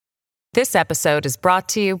This episode is brought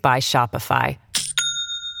to you by Shopify.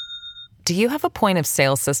 Do you have a point of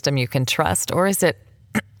sale system you can trust, or is it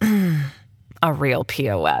a real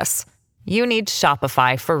POS? You need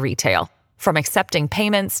Shopify for retail. From accepting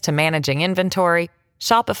payments to managing inventory,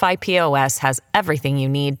 Shopify POS has everything you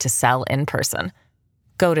need to sell in person.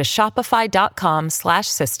 Go to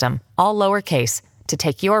shopify.com/system, all lowercase, to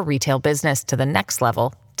take your retail business to the next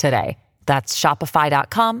level today. That's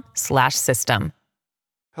shopify.com/system.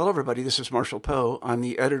 Hello, everybody. This is Marshall Poe. I'm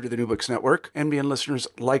the editor of the New Books Network. NBN listeners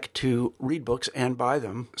like to read books and buy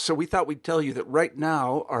them. So we thought we'd tell you that right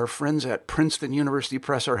now, our friends at Princeton University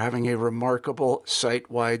Press are having a remarkable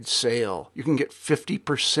site-wide sale. You can get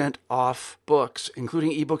 50% off books,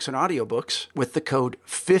 including ebooks and audiobooks, with the code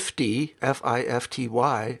 50,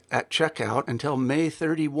 F-I-F-T-Y, at checkout until May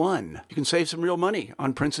 31. You can save some real money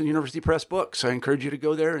on Princeton University Press books. I encourage you to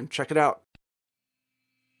go there and check it out.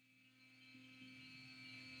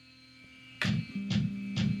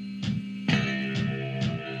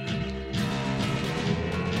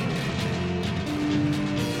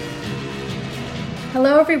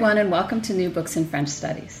 Hello everyone and welcome to New Books in French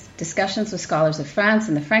Studies, discussions with scholars of France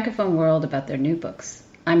and the Francophone world about their new books.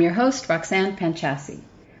 I'm your host, Roxanne Panchasi.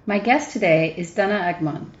 My guest today is Dana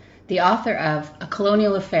Agmon, the author of A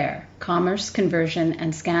Colonial Affair, Commerce, Conversion,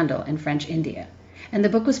 and Scandal in French India. And the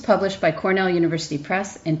book was published by Cornell University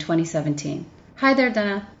Press in 2017. Hi there,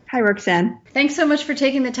 Dana. Hi, Roxanne. Thanks so much for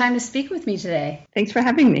taking the time to speak with me today. Thanks for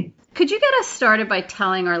having me. Could you get us started by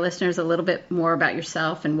telling our listeners a little bit more about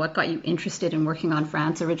yourself and what got you interested in working on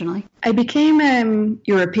France originally? I became a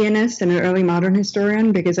Europeanist and an early modern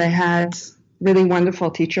historian because I had really wonderful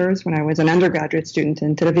teachers when I was an undergraduate student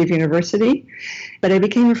in Tel Aviv University. But I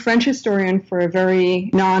became a French historian for a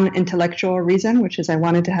very non-intellectual reason, which is I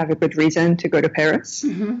wanted to have a good reason to go to Paris.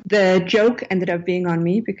 Mm-hmm. The joke ended up being on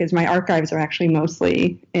me because my archives are actually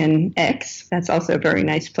mostly in Aix. That's also a very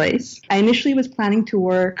nice place. I initially was planning to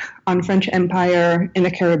work on French Empire in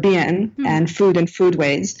the Caribbean and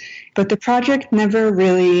foodways. But the project never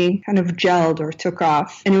really kind of gelled or took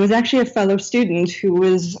off. And it was actually a fellow student who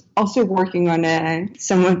was also working on a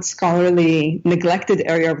somewhat scholarly, neglected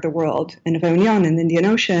area of the world in Réunion in the Indian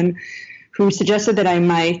Ocean, who suggested that I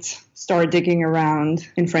might start digging around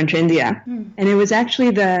in French India. And it was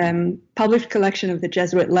actually the published collection of the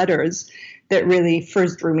Jesuit letters that really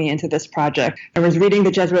first drew me into this project. I was reading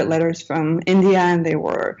the Jesuit letters from India, and they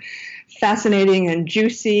were fascinating and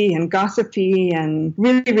juicy and gossipy and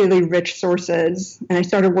really, really rich sources. And I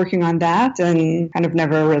started working on that and kind of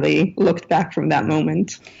never really looked back from that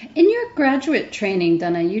moment. In your graduate training,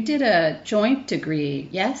 Dana, you did a joint degree,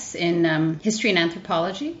 yes, in history and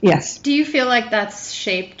anthropology? Yes. Do you feel like that's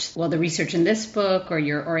shaped, the research in this book or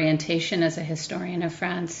your orientation as a historian of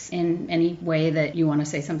France in any way that you want to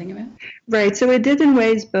say something about? Right. So it did in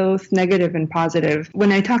ways both negative and positive.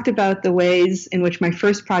 When I talked about the ways in which my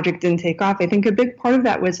first project didn't take off, I think a big part of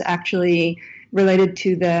that was actually related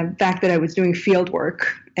to the fact that I was doing field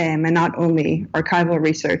work and not only archival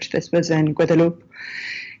research. This was in Guadeloupe.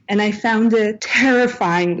 And I found it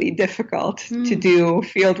terrifyingly difficult to do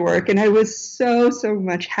field work. And I was so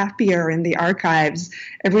much happier in the archives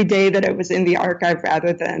every day that I was in the archive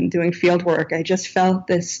rather than doing field work. I just felt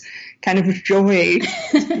this kind of joy,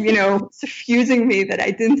 suffusing me that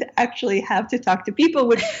I didn't actually have to talk to people,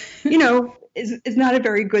 which, is not a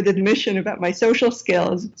very good admission about my social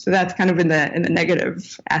skills. So that's kind of in the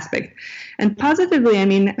negative aspect. And positively,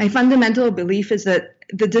 my fundamental belief is that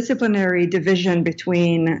the disciplinary division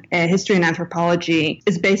between history and anthropology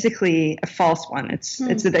is basically a false one. It's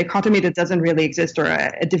a dichotomy that doesn't really exist, or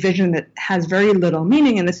a division that has very little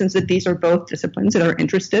meaning, in the sense that these are both disciplines that are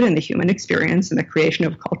interested in the human experience and the creation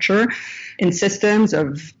of culture, in systems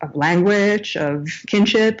of language, of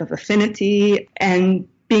kinship, of affinity, and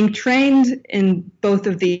being trained in both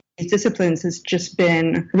of these disciplines has just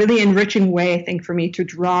been a really enriching way, I think, for me to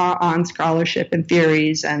draw on scholarship and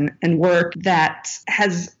theories and work that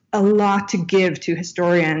has a lot to give to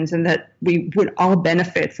historians, and that we would all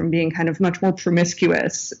benefit from being kind of much more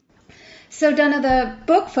promiscuous. So, Dana, the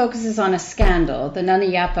book focuses on a scandal, the Nana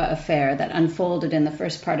Yapa affair that unfolded in the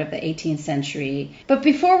first part of the 18th century. But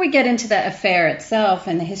before we get into the affair itself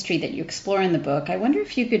and the history that you explore in the book, I wonder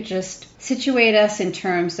if you could just situate us in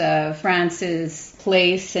terms of France's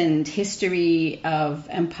place and history of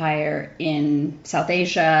empire in South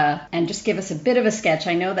Asia, and just give us a bit of a sketch.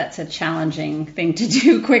 I know that's a challenging thing to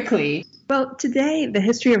do quickly. Well, today, the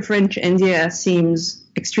history of French India seems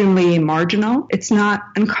extremely marginal. It's not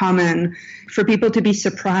uncommon for people to be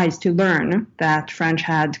surprised to learn that French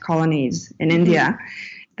had colonies in India.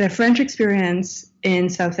 The French experience in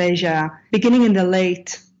South Asia, beginning in the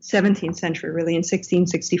late 17th century, really in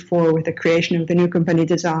 1664 with the creation of the new Compagnie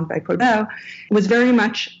des Indes by Colbert, was very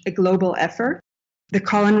much a global effort. The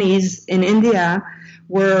colonies in India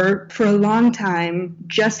were for a long time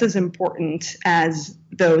just as important as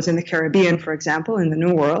those in the Caribbean, for example, in the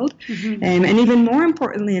New World. Mm-hmm. And even more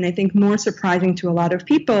importantly, and I think more surprising to a lot of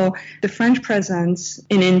people, the French presence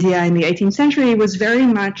in India in the 18th century was very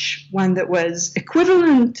much one that was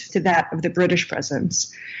equivalent to that of the British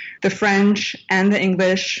presence. The French and the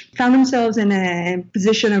English found themselves in a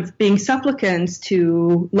position of being supplicants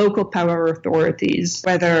to local power authorities,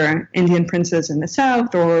 whether Indian princes in the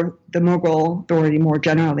south or the Mughal authority more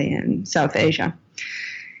generally in South Asia.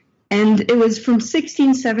 And it was from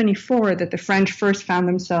 1674 that the French first found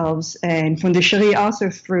themselves in Pondichéry, also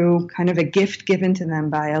through kind of a gift given to them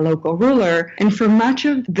by a local ruler. And for much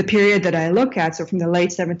of the period that I look at, so from the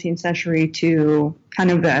late 17th century to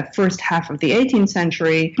kind of the first half of the 18th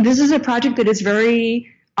century, this is a project that is very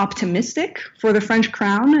optimistic for the French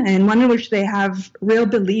crown, and one in which they have real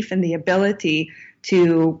belief in the ability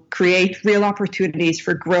to create real opportunities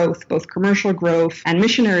for growth, both commercial growth and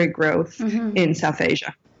missionary growth in South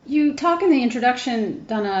Asia. You talk in the introduction,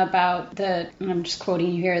 Donna, about I'm just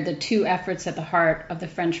quoting you here, the two efforts at the heart of the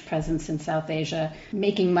French presence in South Asia,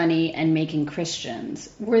 making money and making Christians.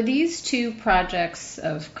 Were these two projects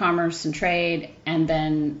of commerce and trade and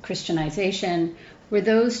then Christianization, were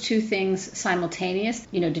those two things simultaneous?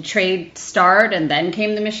 Did trade start and then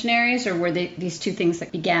came the missionaries, or were these two things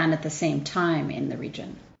that began at the same time in the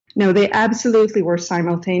region? No, they absolutely were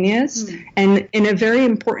simultaneous. And in a very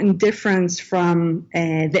important difference from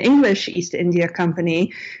the English East India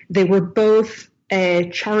Company, they were both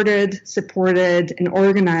chartered, supported, and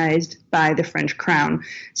organized by the French crown.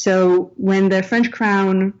 So when the French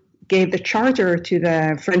crown gave the charter to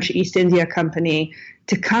the French East India Company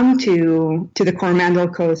to come to the Coromandel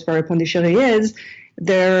Coast where Pondichéry is,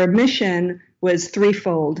 their mission was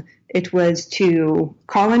threefold. It was to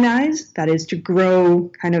colonize, that is to grow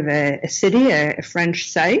kind of a city, a French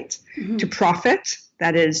site, to profit,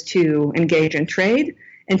 that is to engage in trade,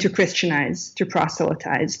 and to Christianize, to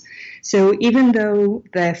proselytize. So even though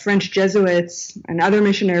the French Jesuits and other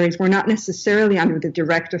missionaries were not necessarily under the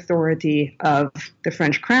direct authority of the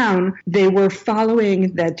French crown, they were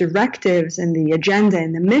following the directives and the agenda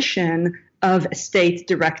and the mission of a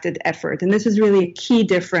state-directed effort. And this is really a key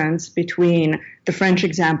difference between the French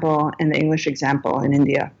example and the English example in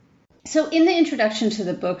India. So in the introduction to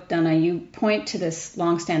the book, Donna, you point to this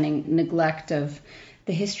longstanding neglect of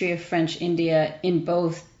the history of French India in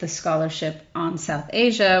both the scholarship on South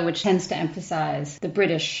Asia, which tends to emphasize the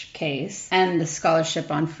British case, and the scholarship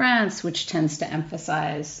on France, which tends to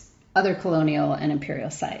emphasize other colonial and imperial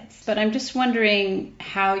sites. But I'm just wondering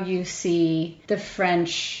how you see the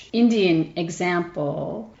French Indian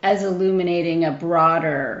example as illuminating a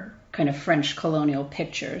broader kind of French colonial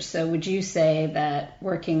picture. So would you say that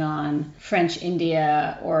working on French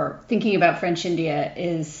India or thinking about French India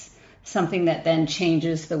is something that then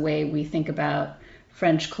changes the way we think about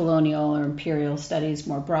French colonial or imperial studies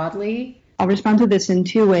more broadly? I'll respond to this in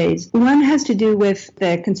two ways. One has to do with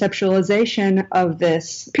the conceptualization of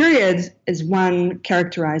this period as one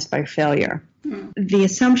characterized by failure. The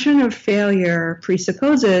assumption of failure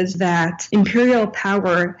presupposes that imperial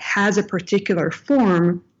power has a particular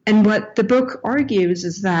form, and what the book argues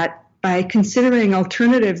is that by considering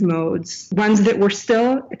alternative modes, ones that were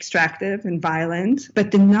still extractive and violent, but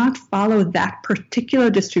did not follow that particular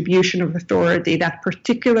distribution of authority, that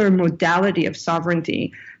particular modality of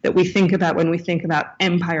sovereignty that we think about when we think about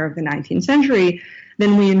empire of the 19th century,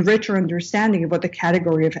 then we enrich our understanding of what the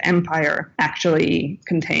category of empire actually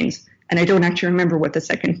contains. And I don't actually remember what the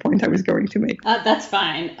second point I was going to make. That's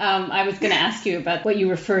fine. I was going to ask you about what you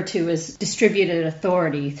refer to as distributed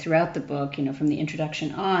authority throughout the book, from the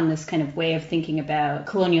introduction on, this kind of way of thinking about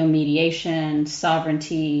colonial mediation,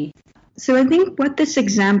 sovereignty. So I think what this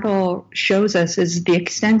example shows us is the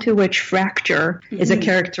extent to which fracture is a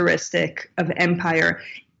characteristic of empire.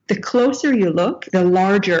 The closer you look, the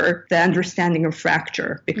larger the understanding of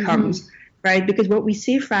fracture becomes. Right? Because what we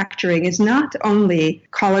see fracturing is not only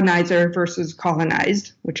colonizer versus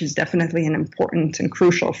colonized, which is definitely an important and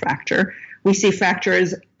crucial fracture. We see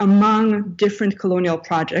fractures among different colonial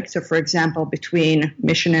projects, so for example, between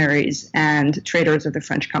missionaries and traders of the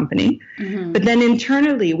French company. But then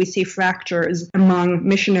internally, we see fractures among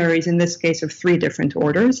missionaries, in this case of three different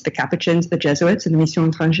orders, the Capuchins, the Jesuits, and the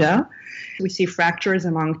Mission Étrangère. We see fractures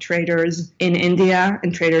among traders in India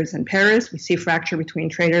and traders in Paris. We see fracture between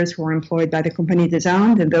traders who are employed by the Compagnie des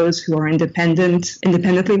Indes and those who are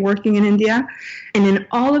independently working in India. And in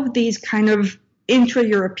all of these kind of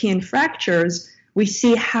intra-European fractures, we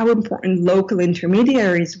see how important local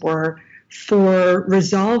intermediaries were for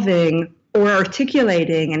resolving or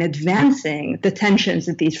articulating and advancing the tensions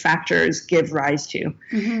that these fractures give rise to.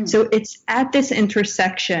 Mm-hmm. So it's at this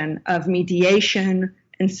intersection of mediation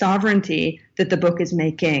and sovereignty that the book is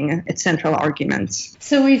making its central arguments.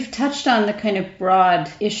 So we've touched on the kind of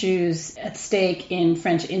broad issues at stake in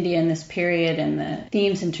French India in this period and the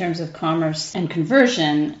themes in terms of commerce and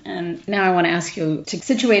conversion. And now I want to ask you to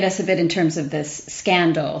situate us a bit in terms of this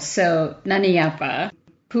scandal. So Nana Yapa,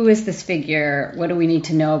 who is this figure? What do we need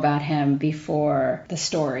to know about him before the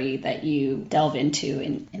story that you delve into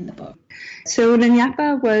in the book? So Nana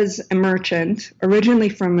Yapa was a merchant, originally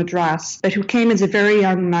from Madras, but who came as a very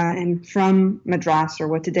young man from Madras, or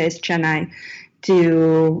what today is Chennai,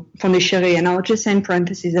 to Pondicherry. And I'll just say in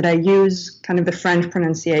parentheses that I use kind of the French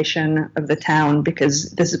pronunciation of the town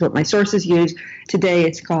because this is what my sources use. Today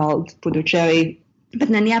it's called Puducherry. But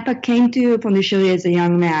Nana Yapa came to Pondicherry as a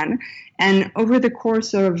young man. And over the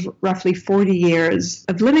course of roughly 40 years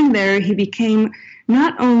of living there, he became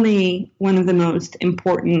not only one of the most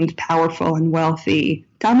important, powerful, and wealthy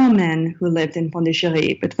Tamil men who lived in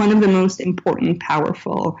Pondicherry, but one of the most important,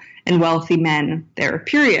 powerful, and wealthy men there,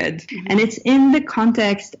 period. Mm-hmm. And it's in the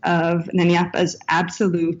context of Nana Yapa's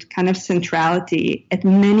absolute kind of centrality at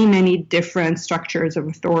many, many different structures of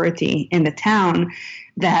authority in the town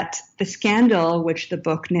that the scandal, which the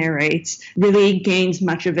book narrates, really gains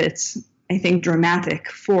much of its, I think, dramatic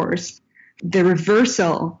force. The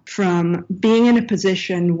reversal from being in a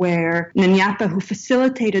position where Nana Yapa, who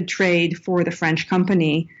facilitated trade for the French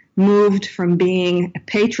company, moved from being a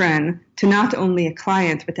patron to not only a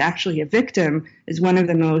client, but actually a victim, is one of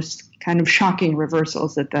the most kind of shocking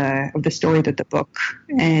reversals of the story that the book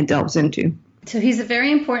delves into. So he's a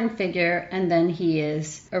very important figure, and then he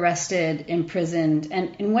is arrested, imprisoned.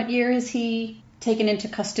 And in what year is he taken into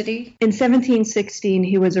custody? In 1716,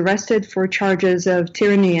 he was arrested for charges of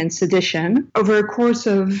tyranny and sedition. Over a course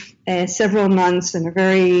of several months and a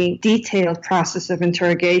very detailed process of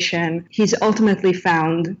interrogation, he's ultimately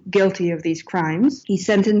found guilty of these crimes. He's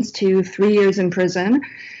sentenced to 3 years in prison,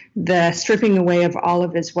 the stripping away of all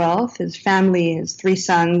of his wealth. His family, his 3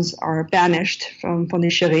 sons, are banished from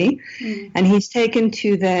Pondicherry, and he's taken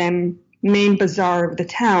to the main bazaar of the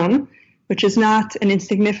town, which is not an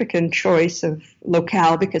insignificant choice of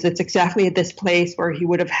locale because it's exactly at this place where he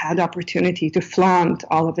would have had opportunity to flaunt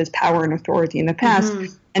all of his power and authority in the past.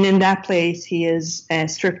 Mm-hmm. And in that place, he is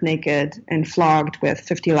stripped naked and flogged with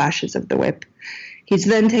 50 lashes of the whip. He's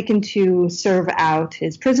then taken to serve out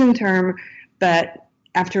his prison term, but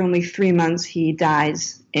after only 3 months, he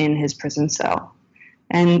dies in his prison cell.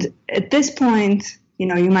 And at this point, you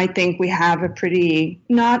might think we have a pretty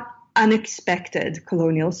not unexpected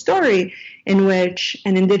colonial story in which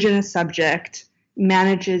an indigenous subject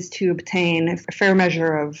manages to obtain a fair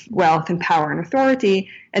measure of wealth and power and authority,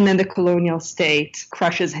 and then the colonial state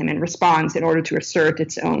crushes him in response in order to assert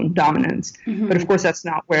its own dominance. Mm-hmm. But of course, that's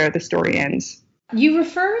not where the story ends. You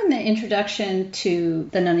refer in the introduction to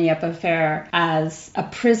the Nana Yapa affair as a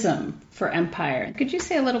prism for empire. Could you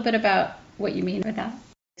say a little bit about what you mean by that?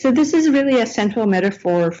 So this is really a central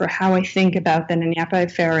metaphor for how I think about the Nana Yapa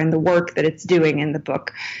affair and the work that it's doing in the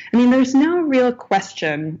book. I mean, there's no real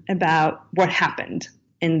question about what happened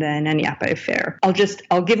in the Nana Yapa affair.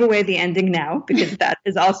 I'll give away the ending now because that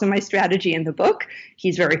is also my strategy in the book.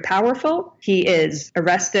 He's very powerful. He is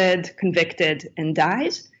arrested, convicted, and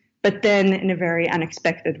dies. But then in a very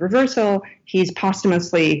unexpected reversal, he's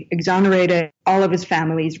posthumously exonerated. All of his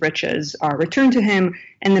family's riches are returned to him.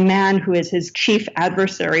 And the man who is his chief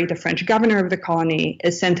adversary, the French governor of the colony,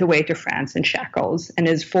 is sent away to France in shackles and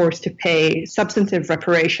is forced to pay substantive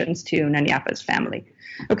reparations to Nana Yapa's family.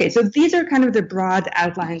 Okay, so these are kind of the broad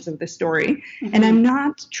outlines of the story. Mm-hmm. And I'm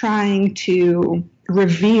not trying to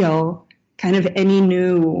reveal kind of any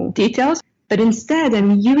new details. But instead,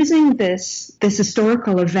 I'm using this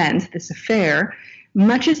historical event, this affair,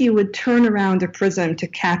 much as you would turn around a prism to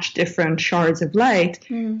catch different shards of light,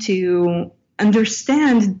 to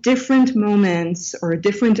understand different moments or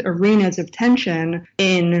different arenas of tension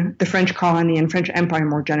in the French colony and French empire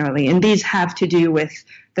more generally. And these have to do with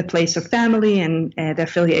the place of family and the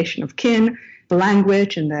affiliation of kin, the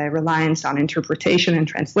language and the reliance on interpretation and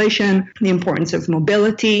translation, the importance of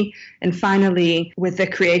mobility, and finally, with the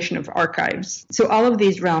creation of archives. So all of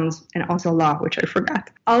these realms, and also law, which I forgot,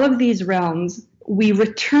 all of these realms, we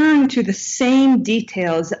return to the same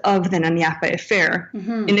details of the Nana Yapa affair,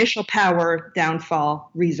 initial power, downfall,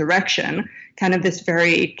 resurrection, kind of this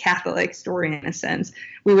very Catholic story in a sense.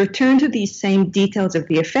 We return to these same details of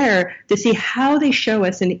the affair to see how they show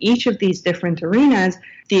us in each of these different arenas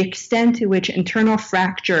the extent to which internal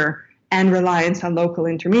fracture and reliance on local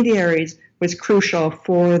intermediaries was crucial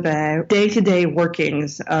for the day-to-day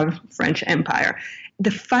workings of French Empire.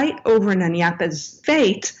 The fight over Naniapa's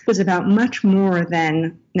fate was about much more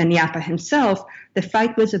than Naniapa himself. The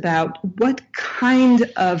fight was about what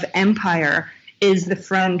kind of empire is the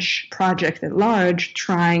French project at large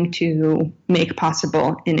trying to make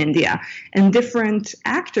possible in India. And different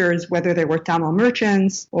actors, whether they were Tamil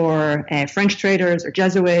merchants or French traders or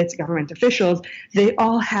Jesuits, government officials, they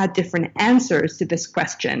all had different answers to this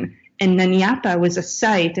question. And Naniapa was a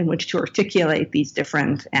site in which to articulate these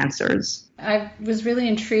different answers. I was really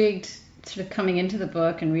intrigued sort of coming into the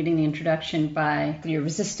book and reading the introduction by your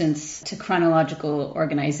resistance to chronological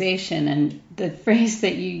organization. And the phrase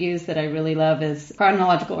that you use that I really love is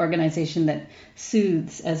chronological organization that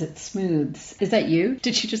soothes as it smooths. Is that you?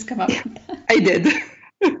 Did you just come up with that? I did.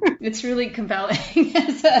 It's really compelling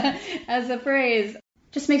as a phrase.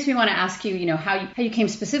 Just makes me want to ask you, how you came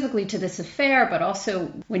specifically to this affair, but also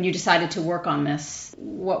when you decided to work on this,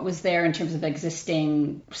 what was there in terms of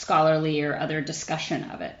existing scholarly or other discussion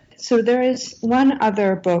of it? So there is one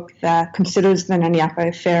other book that considers the Naniapa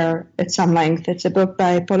affair at some length. It's a book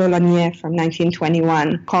by Paulo Lanier from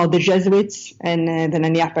 1921 called The Jesuits and the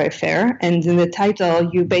Naniapa Affair. And in the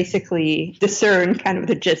title, you basically discern kind of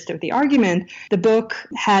the gist of the argument. The book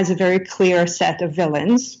has a very clear set of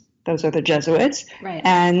villains. Those are the Jesuits, right,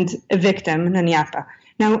 and a victim, Naniapa.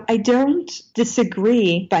 Now, I don't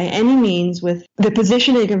disagree by any means with the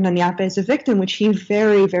positioning of Naniapa as a victim, which he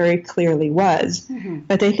very, very clearly was. Mm-hmm.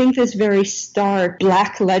 But I think this very stark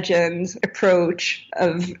black legend approach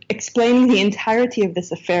of explaining the entirety of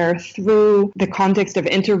this affair through the context of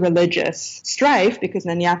interreligious strife, because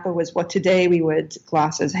Naniapa was what today we would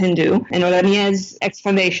class as Hindu, and Olanier's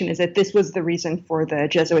explanation is that this was the reason for the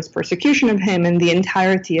Jesuits' persecution of him and the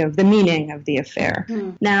entirety of the meaning of the affair.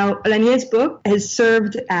 Mm. Now, Olanier's book has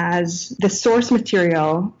served as the source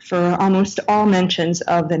material for almost all mentions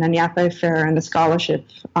of the Naniapa affair and the scholarship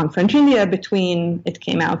on French India between it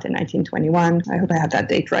came out in 1921, I hope I have that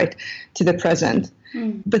date right, to the present.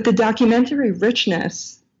 Mm. But the documentary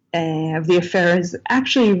richness of the affair is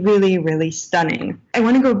actually really, really stunning. I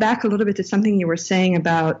want to go back a little bit to something you were saying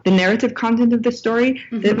about the narrative content of the story.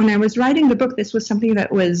 Mm-hmm. That when I was writing the book, this was something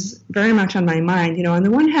that was very much on my mind. On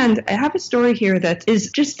the one hand, I have a story here that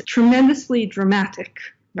is just tremendously dramatic.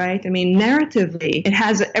 Right? I mean, narratively, it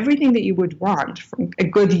has everything that you would want from a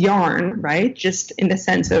good yarn, right? Just in the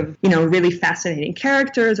sense of, really fascinating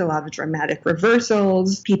characters, a lot of dramatic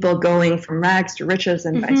reversals, people going from rags to riches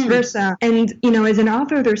and vice versa. And, as an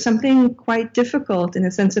author, there's something quite difficult in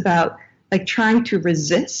a sense about trying to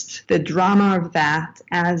resist the drama of that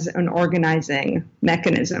as an organizing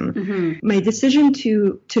mechanism. Mm-hmm. My decision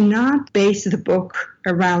to not base the book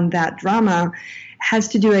around that drama has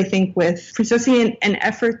to do, I think, with precisely an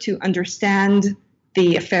effort to understand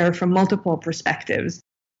the affair from multiple perspectives.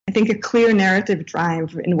 I think a clear narrative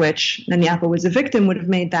drive in which Naniapa was a victim would have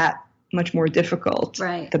made that much more difficult.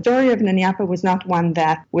 Right. The story of Naniapa was not one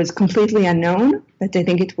that was completely unknown, but I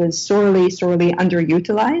think it was sorely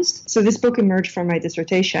underutilized. So this book emerged from my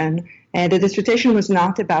dissertation. The dissertation was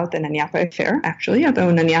not about the Naniapa affair, actually,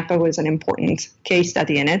 although Naniapa was an important case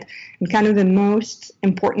study in it. And kind of the most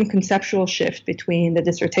important conceptual shift between the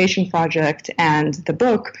dissertation project and the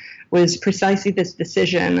book was precisely this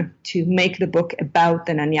decision to make the book about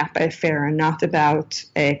the Naniapa affair and not about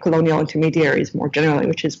colonial intermediaries more generally,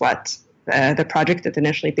 which is what the project that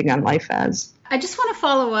initially began life as. I just want to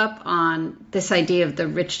follow up on this idea of the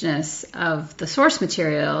richness of the source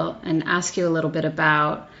material and ask you a little bit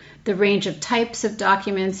about the range of types of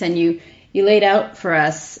documents. And you laid out for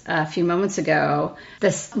us a few moments ago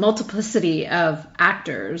this multiplicity of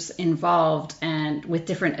actors involved and with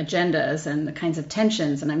different agendas and the kinds of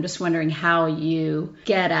tensions. And I'm just wondering how you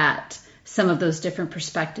get at some of those different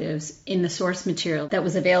perspectives in the source material that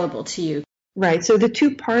was available to you. Right. So the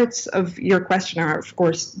two parts of your question are, of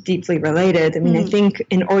course, deeply related. I mean, I think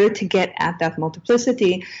in order to get at that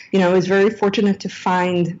multiplicity, I was very fortunate to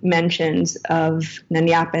find mentions of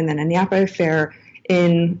Naniapa and the Naniapa affair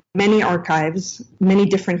in many archives, many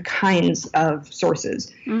different kinds of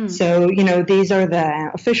sources. So, these are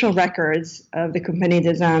the official records of the Compagnie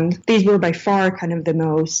des Indes. These were by far kind of the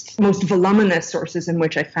most voluminous sources in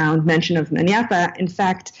which I found mention of Naniapa. In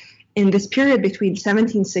fact, in this period between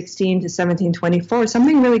 1716 to 1724,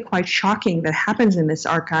 something really quite shocking that happens in this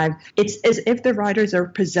archive. It's as if the writers are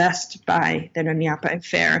possessed by the Naniapa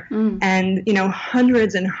affair. And,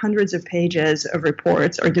 hundreds and hundreds of pages of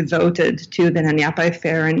reports are devoted to the Naniapa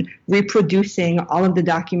affair and reproducing all of the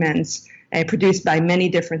documents produced by many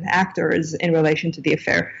different actors in relation to the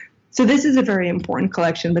affair. So this is a very important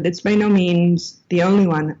collection, but it's by no means the only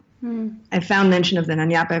one. I found mention of the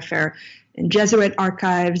Nana Yapa affair in Jesuit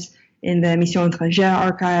archives, in the Mission Étrangère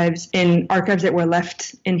archives, in archives that were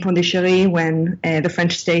left in Pondichéry when the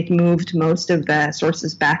French state moved most of the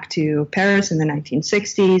sources back to Paris in the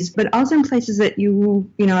 1960s, but also in places that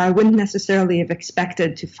I wouldn't necessarily have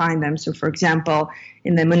expected to find them. So, for example,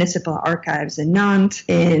 in the municipal archives in Nantes,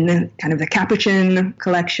 in kind of the Capuchin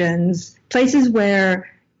collections, places where,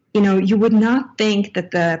 you would not think that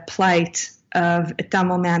the plight of a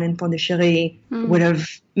Tamil man in Pondichéry would have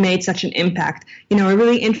made such an impact. A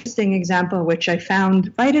really interesting example, which I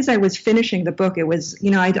found right as I was finishing the book, it was,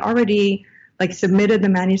 I'd already submitted the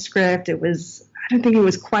manuscript. I don't think it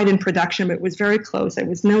was quite in production, but it was very close. I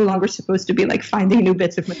was no longer supposed to be finding new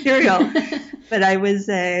bits of material. But I was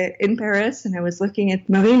in Paris and I was looking at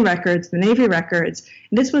Marine records, the Navy records.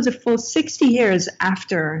 And this was a full 60 years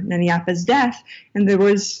after Nana Yapa's death. And there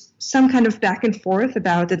was some kind of back and forth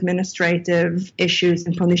about administrative issues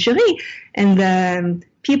in Pondichéry. And the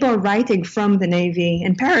people writing from the Navy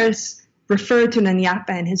in Paris referred to Nana Yapa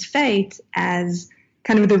and his fate as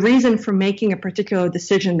kind of the reason for making a particular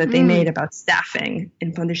decision that they made about staffing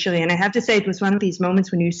in Pondichéry. And I have to say, it was one of these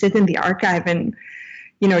moments when you sit in the archive and,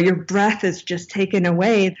 your breath is just taken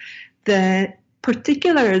away. The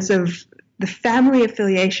particulars of the family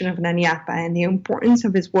affiliation of Nana Yapa and the importance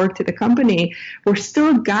of his work to the company were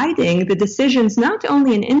still guiding the decisions, not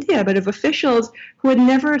only in India, but of officials who had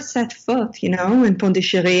never set foot, in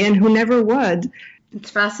Pondichéry and who never would.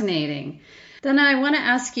 It's fascinating. Then I want to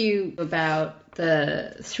ask you about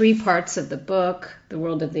the three parts of the book, the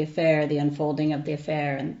world of the affair, the unfolding of the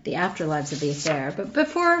affair, and the afterlives of the affair. But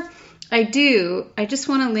before I do, I just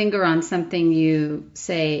want to linger on something you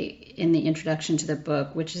say in the introduction to the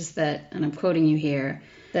book, which is that, and I'm quoting you here,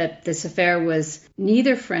 that this affair was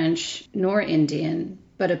neither French nor Indian,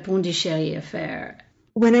 but a Pondichéry affair.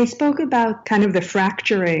 When I spoke about kind of the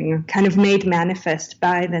fracturing kind of made manifest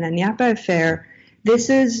by the Nana Yapa affair,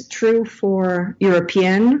 this is true for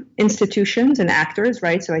European institutions and actors,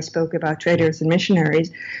 right? So I spoke about traders and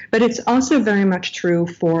missionaries, but it's also very much true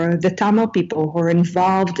for the Tamil people who are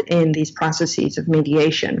involved in these processes of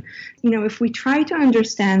mediation. If we try to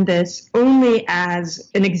understand this only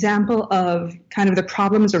as an example of kind of the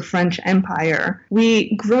problems of French Empire,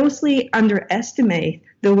 we grossly underestimate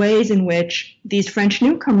the ways in which these French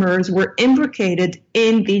newcomers were imbricated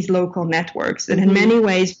in these local networks that in many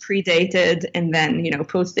ways predated and then,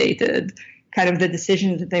 postdated kind of the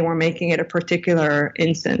decisions that they were making at a particular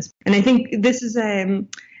instance. And I think this is a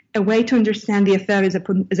way to understand the affair as a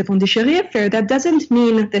Pondichéry affair. That doesn't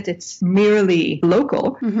mean that it's merely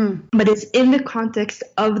local, but it's in the context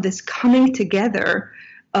of this coming together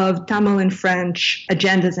of Tamil and French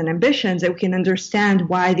agendas and ambitions that we can understand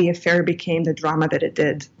why the affair became the drama that it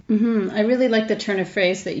did. I really like the turn of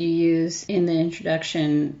phrase that you use in the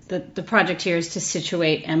introduction. The project here is to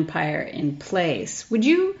situate empire in place. Would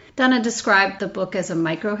you, Dana, describe the book as a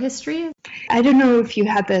microhistory? I don't know if you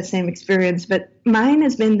had the same experience, but mine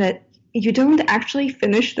has been that you don't actually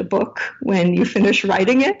finish the book when you finish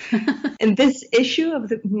writing it. And this issue of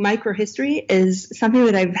the microhistory is something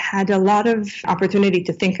that I've had a lot of opportunity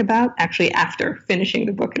to think about actually after finishing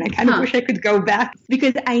the book. And I kind of wish I could go back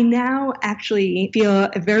because I now actually feel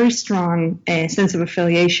a very strong sense of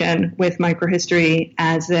affiliation with microhistory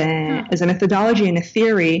as a methodology and a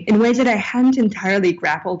theory in ways that I hadn't entirely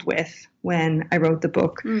grappled with when I wrote the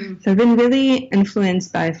book. So I've been really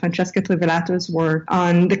influenced by Francesca Trivelato's work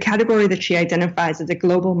on the category that she identifies as a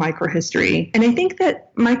global microhistory. And I think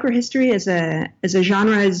that microhistory as a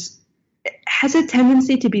genre has a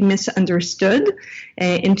tendency to be misunderstood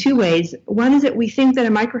in two ways. One is that we think that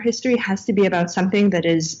a microhistory has to be about something that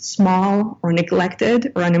is small or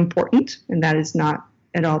neglected or unimportant, and that is not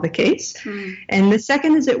at all the case. And the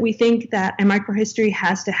second is that we think that a microhistory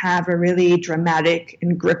has to have a really dramatic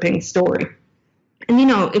and gripping story.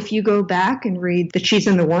 And, if you go back and read The Cheese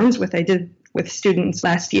and the Worms, what I did with students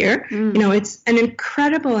last year, it's an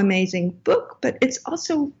incredible, amazing book, but it's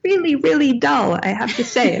also really, really dull, I have to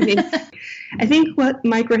say. I think what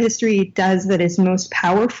microhistory does that is most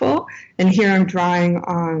powerful, and here I'm drawing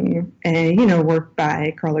on, work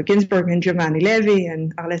by Carlo Ginzburg and Giovanni Levi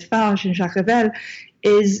and Arlette Farge and Jacques Revel,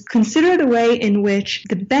 is consider the way in which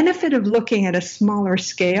the benefit of looking at a smaller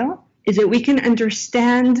scale is that we can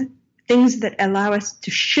understand things that allow us to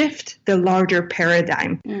shift the larger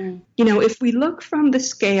paradigm. If we look from the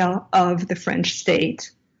scale of the French state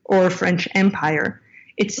or French Empire,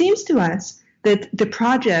 it seems to us that the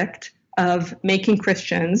project of making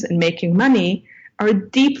Christians and making money are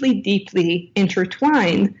deeply, deeply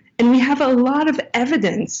intertwined And we have a lot of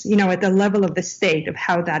evidence, at the level of the state of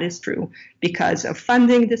how that is true because of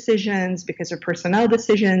funding decisions, because of personnel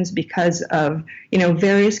decisions, because of,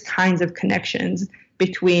 various kinds of connections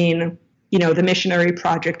between, the missionary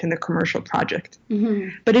project and the commercial project. Mm-hmm.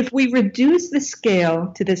 But if we reduce the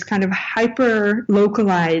scale to this kind of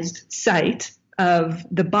hyper-localized site of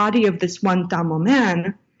the body of this one Tamil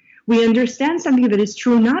man, we understand something that is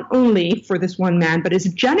true not only for this one man, but is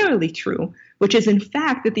generally true, which is in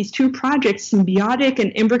fact that these two projects, symbiotic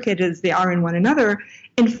and imbricated as they are in one another,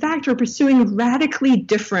 in fact are pursuing radically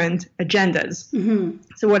different agendas. Mm-hmm.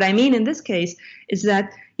 So what I mean in this case is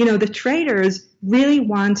that, the traders really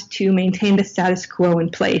want to maintain the status quo in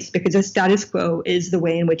place because the status quo is the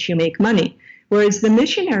way in which you make money. Whereas the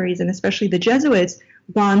missionaries, and especially the Jesuits,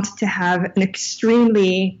 want to have an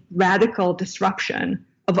extremely radical disruption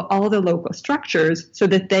of all the local structures so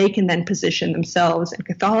that they can then position themselves in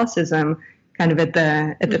Catholicism kind of at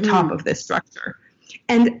the top of this structure.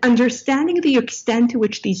 And understanding the extent to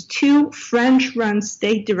which these two French-run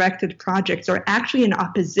state-directed projects are actually in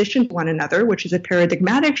opposition to one another, which is a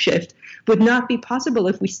paradigmatic shift, would not be possible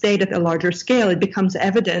if we stayed at a larger scale. It becomes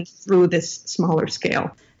evident through this smaller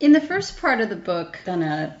scale. In the first part of the book,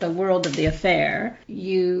 Dana, The World of the Affair,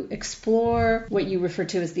 you explore what you refer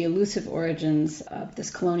to as the elusive origins of this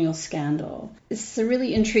colonial scandal. This is a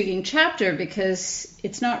really intriguing chapter because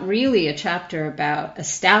it's not really a chapter about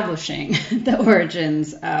establishing the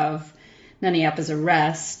origins of Nana Yapa's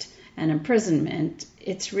arrest and imprisonment.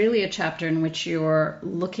 It's really a chapter in which you're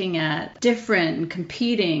looking at different and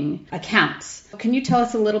competing accounts. Can you tell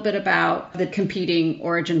us a little bit about the competing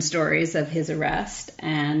origin stories of his arrest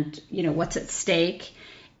and, what's at stake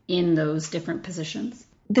in those different positions?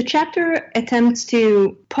 The chapter attempts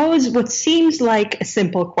to pose what seems like a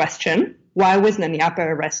simple question. Why was Nana Yapa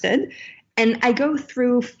arrested? And I go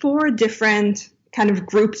through 4 different kind of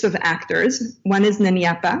groups of actors. One is Nana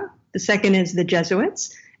Yapa. The second is the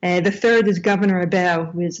Jesuits. The third is Governor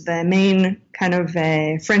Hebert, who is the main kind of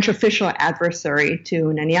French official adversary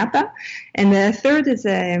to Nana Yapa. And the third is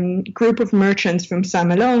a group of merchants from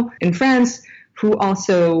Saint-Malo in France who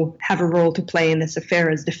also have a role to play in this affair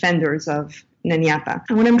as defenders of Nana Yapa.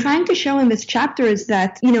 And what I'm trying to show in this chapter is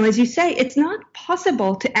that, as you say, it's not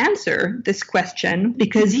possible to answer this question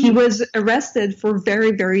because he was arrested for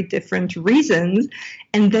very, very different reasons.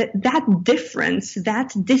 And that difference,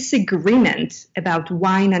 that disagreement about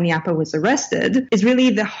why Nana Yapa was arrested is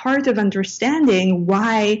really the heart of understanding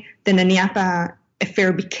why the Nana Yapa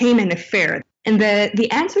affair became an affair. And the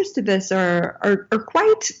answers to this are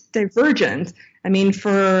quite divergent. I mean,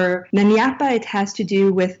 for Nana Yapa, it has to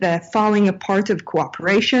do with the falling apart of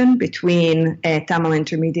cooperation between Tamil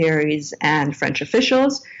intermediaries and French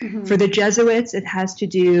officials. Mm-hmm. For the Jesuits, it has to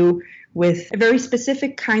do with a very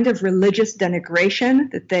specific kind of religious denigration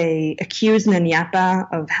that they accuse Nana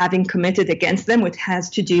Yapa of having committed against them, which has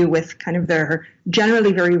to do with kind of their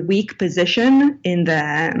generally very weak position in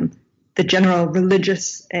the general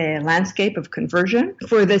religious landscape of conversion.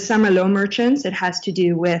 For the Saint-Malo merchants, it has to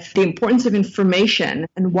do with the importance of information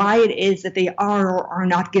and why it is that they are or are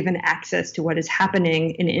not given access to what is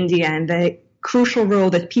happening in India, and the crucial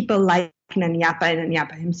role that people like Nana Yapa and Nana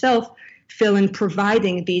Yapa himself fill in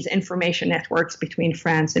providing these information networks between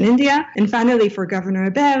France and India. And finally, for Governor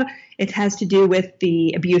Hebert, it has to do with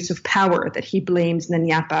the abuse of power that he blames Nana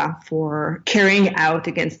Yapa for carrying out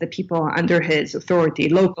against the people under his authority,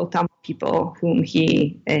 local Tamil people whom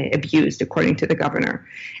he abused, according to the governor.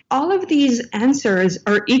 All of these answers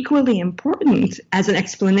are equally important as an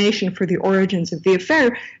explanation for the origins of the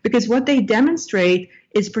affair, because what they demonstrate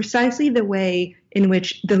is precisely the way in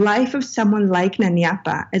which the life of someone like Nana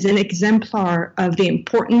Yapa, as an exemplar of the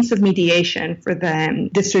importance of mediation for the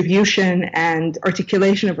distribution and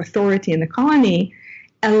articulation of authority in the colony,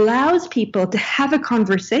 allows people to have a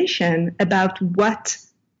conversation about what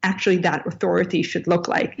actually that authority should look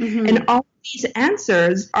like. Mm-hmm. And all these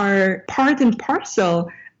answers are part and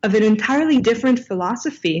parcel of an entirely different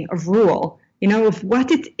philosophy of rule, of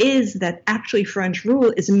what it is that actually French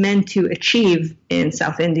rule is meant to achieve in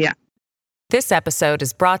South India. This episode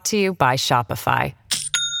is brought to you by Shopify.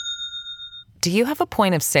 Do you have a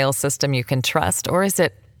point of sale system you can trust, or is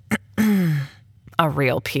it a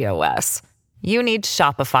real POS? You need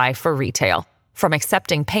Shopify for retail. From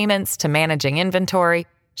accepting payments to managing inventory,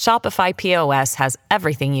 Shopify POS has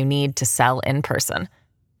everything you need to sell in person.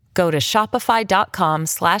 Go to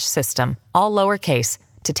shopify.com/system, all lowercase,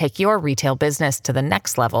 to take your retail business to the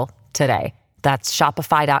next level today. That's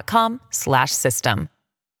shopify.com/system.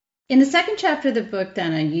 In the second chapter of the book,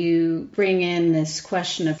 Dana, you bring in this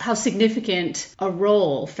question of how significant a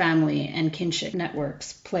role family and kinship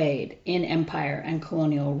networks played in empire and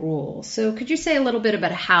colonial rule. So could you say a little bit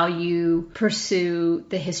about how you pursue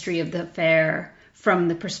the history of the affair from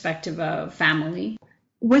the perspective of family?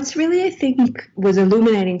 What's really, I think, was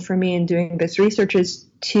illuminating for me in doing this research is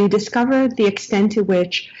to discover the extent to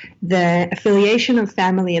which the affiliation of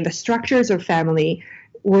family and the structures of family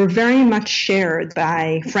were very much shared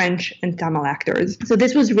by French and Tamil actors. So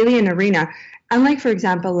this was really an arena, unlike, for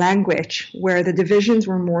example, language, where the divisions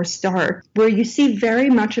were more stark, where you see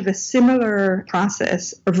very much of a similar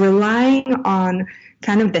process of relying on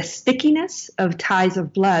kind of the stickiness of ties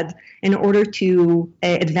of blood in order to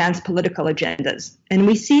advance political agendas. And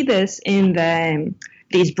we see this in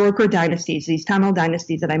these broker dynasties, these Tamil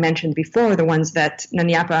dynasties that I mentioned before, the ones that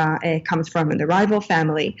Nanyapa comes from in the rival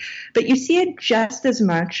family. But you see it just as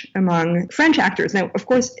much among French actors. Now, of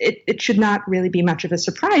course, it should not really be much of a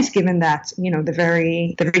surprise given that, the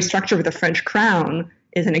very structure of the French crown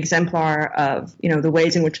is an exemplar of, the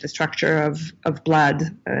ways in which the structure of blood,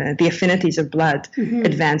 the affinities of blood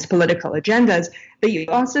advance political agendas. But you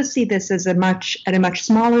also see this at a much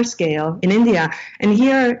smaller scale in India. And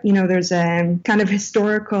here, there's a kind of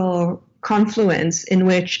historical confluence in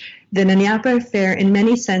which the Nanyapa affair, in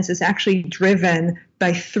many senses, is actually driven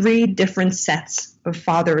by three different sets of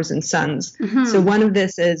fathers and sons. So one of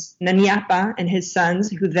this is Nanyapa and his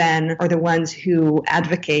sons, who then are the ones who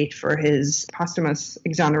advocate for his posthumous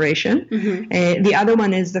exoneration. The other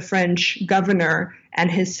one is the French governor and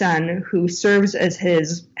his son, who serves as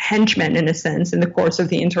his henchman, in a sense, in the course of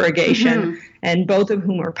the interrogation, and both of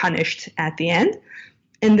whom are punished at the end.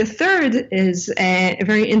 And the third is a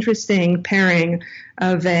very interesting pairing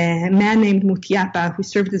of a man named Mutiapa, who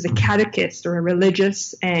served as a catechist or a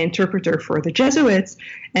religious interpreter for the Jesuits,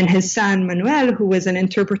 and his son Manuel, who was an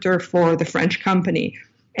interpreter for the French company.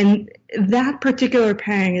 And that particular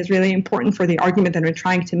pairing is really important for the argument that we're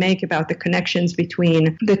trying to make about the connections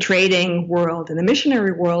between the trading world and the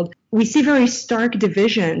missionary world. We see very stark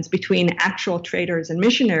divisions between actual traders and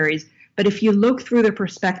missionaries. But if you look through the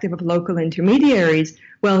perspective of local intermediaries,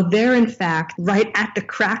 well, they're in fact right at the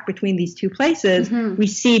crack between these two places. We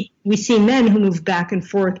see men who move back and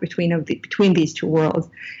forth between these two worlds.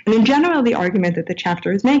 And in general, the argument that the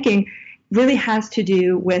chapter is making really has to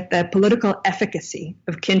do with the political efficacy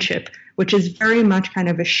of kinship, which is very much kind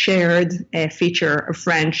of a shared feature of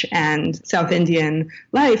French and South Indian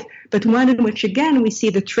life, but one in which, again, we see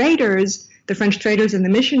the French traders and the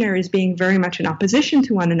missionaries being very much in opposition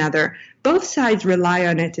to one another. Both sides rely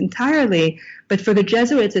on it entirely, but for the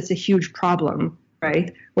Jesuits, it's a huge problem,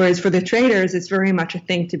 right? Whereas for the traders, it's very much a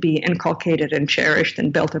thing to be inculcated and cherished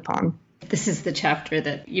and built upon. This is the chapter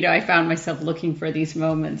that, I found myself looking for these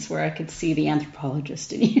moments where I could see the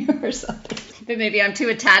anthropologist in you or something. But maybe I'm too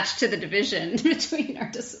attached to the division between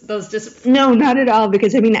those disciplines. No, not at all,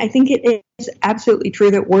 because I think it is absolutely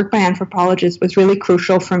true that work by anthropologists was really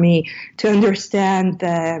crucial for me to understand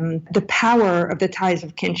the power of the ties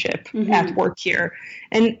of kinship at work here.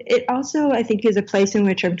 And it also, I think, is a place in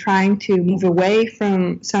which I'm trying to move away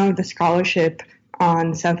from some of the scholarship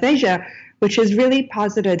on South Asia, which has really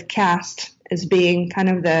posited caste as being kind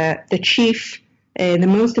of the chief, the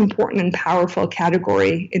most important and powerful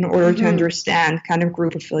category in order to understand kind of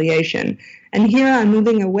group affiliation. And here I'm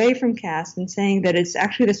moving away from caste and saying that it's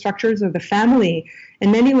actually the structures of the family, in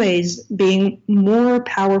many ways, being more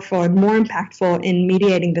powerful and more impactful in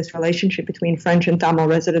mediating this relationship between French and Tamil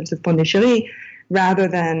residents of Pondicherry, rather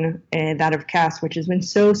than that of caste, which has been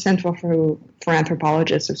so central for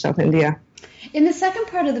anthropologists of South India. In the second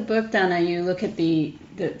part of the book, Dana, you look at the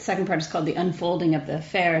second part is called The Unfolding of the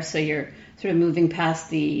Affair. So you're sort of moving past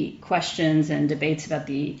the questions and debates about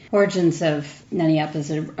the origins of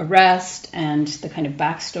Nanyapa's arrest and the kind of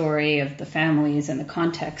backstory of the families and the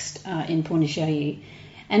context in Pondicherry.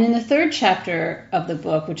 And in the third chapter of the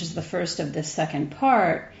book, which is the first of this second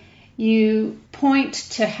part, you point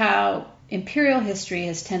to how imperial history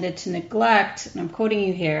has tended to neglect, and I'm quoting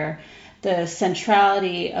you here, the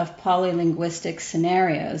centrality of polylinguistic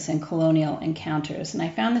scenarios in colonial encounters. And I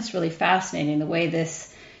found this really fascinating, the way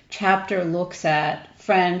this chapter looks at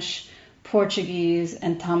French, Portuguese,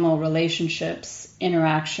 and Tamil relationships,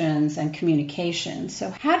 interactions, and communication.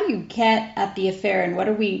 So how do you get at the affair, and what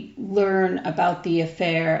do we learn about the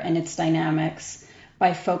affair and its dynamics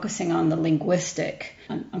by focusing on the linguistic,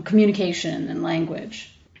 on communication and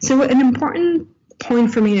language? So an important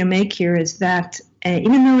point for me to make here is that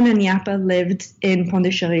even though Nanyapa lived in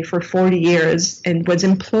Pondicherry for 40 years and was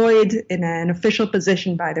employed in an official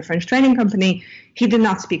position by the French Trading Company, he did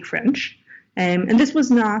not speak French. And this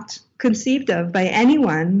was not conceived of by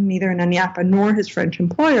anyone, neither Naniapa nor his French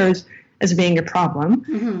employers, as being a problem.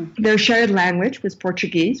 Mm-hmm. Their shared language was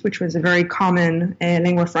Portuguese, which was a very common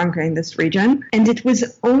lingua franca in this region. And it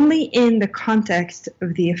was only in the context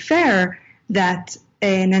of the affair that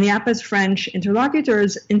Naniapa's French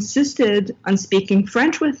interlocutors insisted on speaking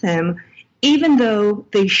French with him, even though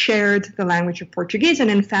they shared the language of Portuguese.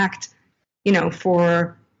 And in fact,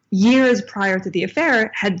 for years prior to the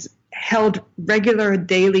affair, had held regular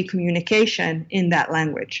daily communication in that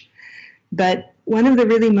language. But one of the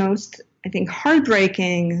really most, I think,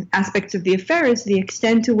 heartbreaking aspects of the affair is the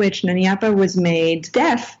extent to which Naniapa was made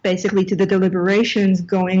deaf, basically, to the deliberations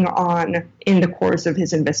going on in the course of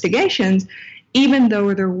his investigations, even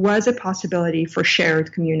though there was a possibility for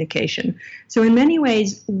shared communication. So in many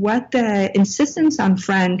ways, what the insistence on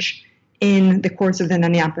French in the course of the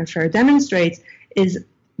Naniapa affair demonstrates is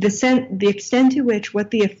the extent to which what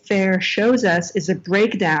the affair shows us is a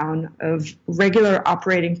breakdown of regular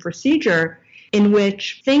operating procedure in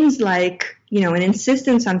which things like, an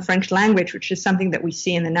insistence on French language, which is something that we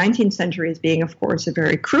see in the 19th century as being, of course, a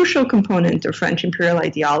very crucial component of French imperial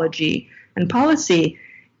ideology and policy,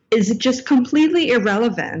 is just completely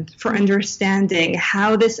irrelevant for understanding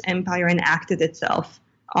how this empire enacted itself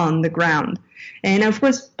on the ground. And of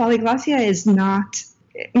course, polyglossia is not,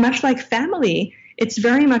 much like family, it's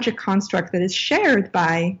very much a construct that is shared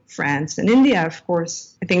by France and India. Of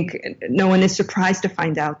course, I think no one is surprised to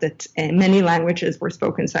find out that many languages were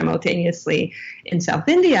spoken simultaneously in South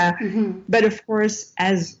India. Mm-hmm. But of course,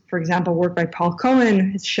 as, for example, work by Paul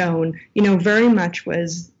Cohen has shown,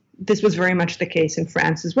 this was very much the case in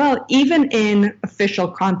France as well, even in official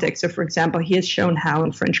context. So, for example, he has shown how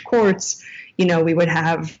in French courts, we would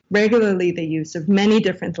have regularly the use of many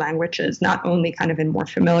different languages, not only kind of in more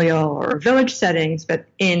familial or village settings, but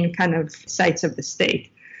in kind of sites of the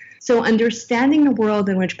state. So understanding the world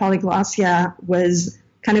in which polyglossia was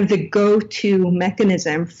kind of the go-to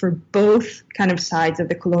mechanism for both kind of sides of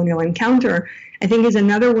the colonial encounter, I think is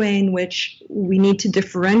another way in which we need to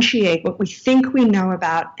differentiate what we think we know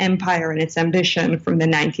about empire and its ambition from the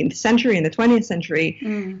 19th century and the 20th century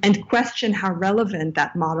and question how relevant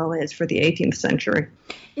that model is for the 18th century.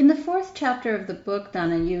 In the fourth chapter of the book,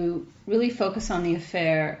 Dana, you really focus on the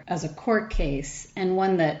affair as a court case, and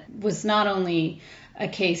one that was not only a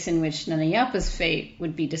case in which Naniapa's fate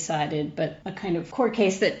would be decided, but a kind of court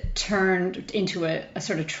case that turned into a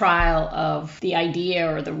sort of trial of the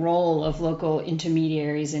idea or the role of local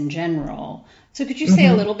intermediaries in general. So could you say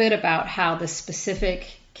a little bit about how the specific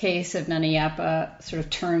case of Naniapa sort of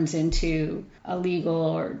turns into a legal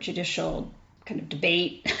or judicial kind of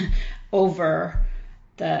debate over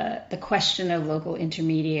the question of local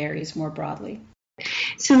intermediaries more broadly?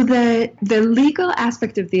 So the legal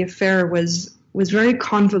aspect of the affair was very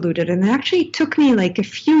convoluted, and it actually took me like a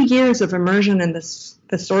few years of immersion in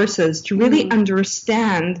the sources to really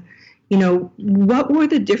understand, what were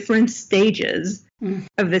the different stages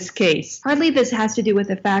of this case. Partly this has to do with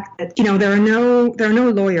the fact that, there are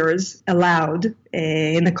no lawyers allowed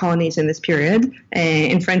in the colonies in this period,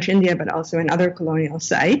 in French India, but also in other colonial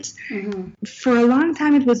sites. Mm-hmm. For a long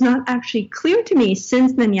time, it was not actually clear to me,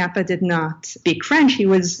 since Naniapa did not speak French.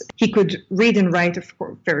 He could read and write, of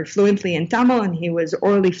course, very fluently in Tamil, and he was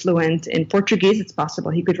orally fluent in Portuguese. It's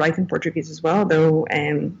possible he could write in Portuguese as well, though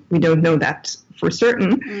we don't know that for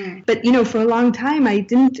certain. But, for a long time, I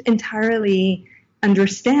didn't entirely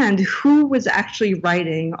understand who was actually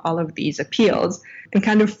writing all of these appeals, and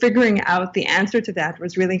kind of figuring out the answer to that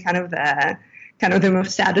was really kind of the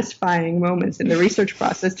most satisfying moments in the research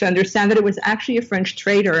process, to understand that it was actually a French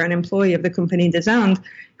trader, an employee of the Compagnie des Indes,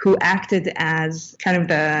 who acted as kind of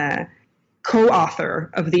the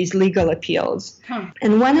co-author of these legal appeals.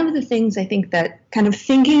 And one of the things I think that kind of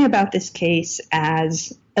thinking about this case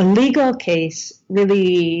as a legal case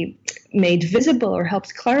really made visible or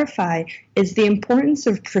helps clarify is the importance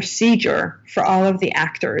of procedure for all of the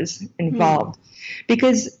actors involved.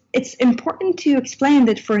 Because it's important to explain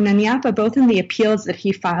that for Naniapa, both in the appeals that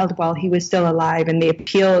he filed while he was still alive and the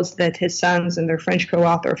appeals that his sons and their French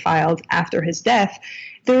co-author filed after his death,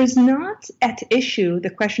 there is not at issue the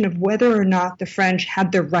question of whether or not the French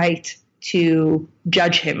had the right to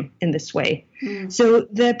judge him in this way. So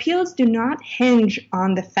the appeals do not hinge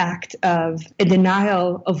on the fact of a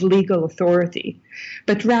denial of legal authority,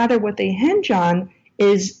 but rather what they hinge on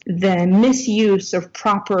is the misuse of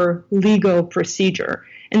proper legal procedure.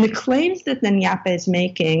 And the claims that Naniapa is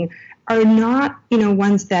making are not,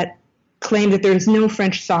 ones that claim that there is no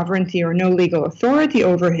French sovereignty or no legal authority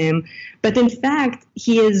over him, but in fact,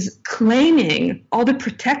 he is claiming all the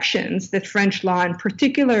protections that French law, in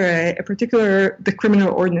particular, the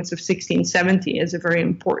Criminal Ordinance of 1670, is a very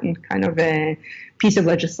important kind of a piece of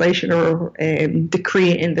legislation or a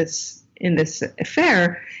decree in this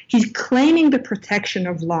affair. He's claiming the protection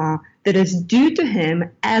of law that is due to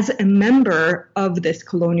him as a member of this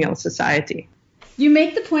colonial society. You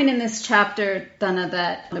make the point in this chapter, Dana,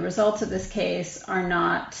 that the results of this case are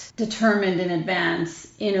not determined in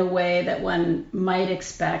advance in a way that one might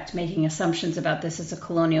expect, making assumptions about this as a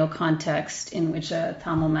colonial context in which a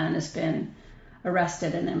Tamil man has been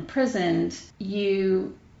arrested and imprisoned.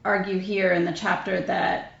 You argue here in the chapter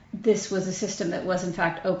that this was a system that was in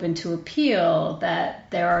fact open to appeal,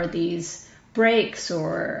 that there are these breaks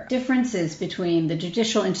or differences between the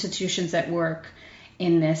judicial institutions at work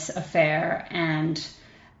in this affair and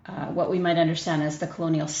what we might understand as the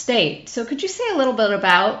colonial state. So could you say a little bit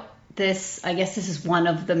about this? I guess this is one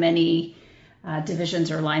of the many divisions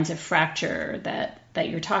or lines of fracture that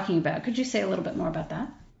you're talking about. Could you say a little bit more about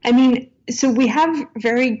that? I mean, so we have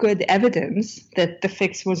very good evidence that the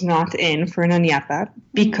fix was not in for Nana Yapa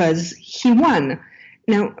because he won.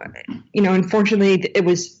 Now, unfortunately, it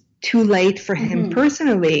was too late for him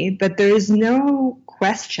personally, but there is no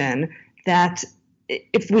question that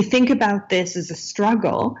if we think about this as a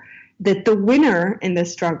struggle, that the winner in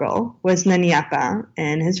this struggle was Nana Yapa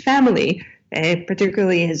and his family,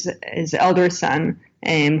 particularly his elder son,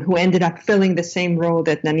 who ended up filling the same role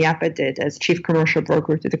that Nana Yapa did as chief commercial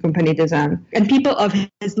broker to the Compagnie des Indes. And people of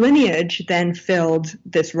his lineage then filled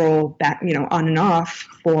this role back, on and off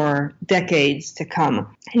for decades to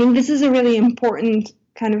come. I think this is a really important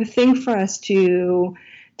kind of thing for us to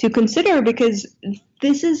consider, because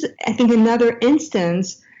this is, I think, another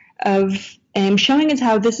instance of showing us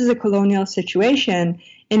how this is a colonial situation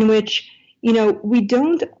in which, we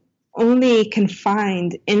don't only can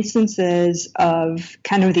find instances of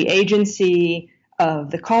kind of the agency of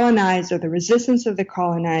the colonized or the resistance of the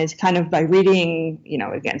colonized kind of by reading,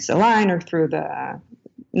 against the line or through the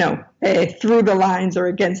lines or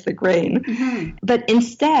against the grain. Mm-hmm. But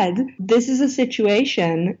instead, this is a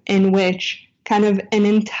situation in which kind of an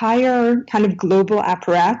entire kind of global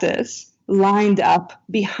apparatus lined up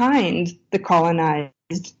behind the colonized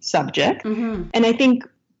subject. Mm-hmm. And I think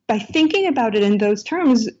by thinking about it in those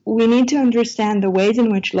terms, we need to understand the ways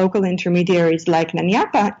in which local intermediaries like Nana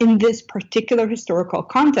Yapa, in this particular historical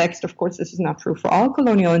context, of course, this is not true for all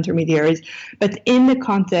colonial intermediaries, but in the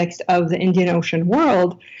context of the Indian Ocean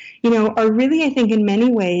world, are really, I think, in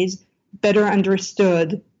many ways better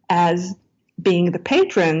understood as being the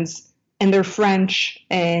patrons, and their French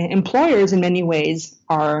employers in many ways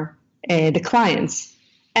are the clients.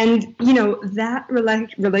 And, that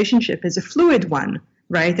relationship is a fluid one,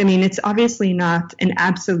 right? I mean, it's obviously not an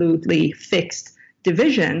absolutely fixed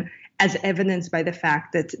division, as evidenced by the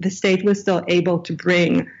fact that the state was still able to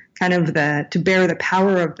bring kind of to bear the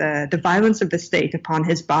power of the violence of the state upon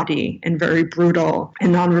his body in very brutal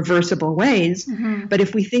and non-reversible ways. Mm-hmm. But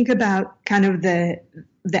if we think about kind of the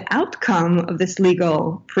outcome of this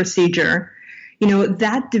legal procedure,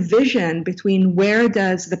 that division between where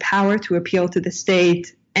does the power to appeal to the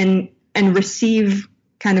state and receive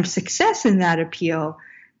kind of success in that appeal,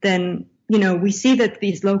 then, we see that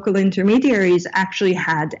these local intermediaries actually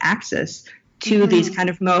had access to these kind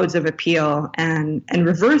of modes of appeal and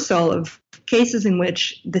reversal of cases in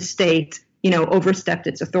which the state, overstepped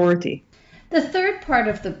its authority. The third part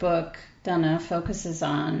of the book, Dana, focuses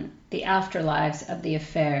on the afterlives of the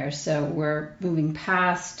affair. So we're moving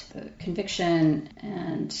past the conviction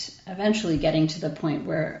and eventually getting to the point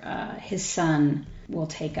where his son will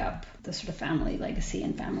take up the sort of family legacy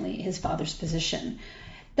and his father's position.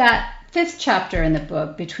 That fifth chapter in the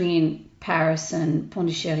book, between Paris and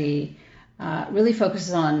Pondichéry, really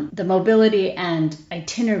focuses on the mobility and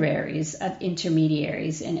itineraries of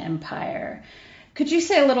intermediaries in empire. Could you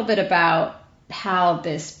say a little bit about how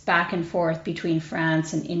this back and forth between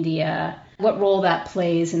France and India, what role that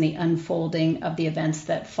plays in the unfolding of the events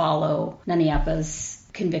that follow Nana Yapa's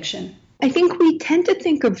conviction? I think we tend to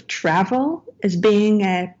think of travel as being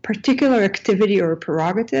a particular activity or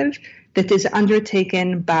prerogative that is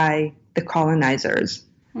undertaken by the colonizers,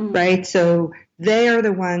 right? So they are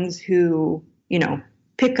the ones who,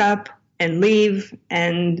 pick up and leave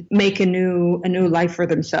and make a new life for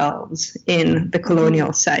themselves in the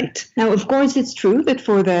colonial site. Now, of course, it's true that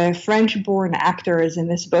for the French-born actors in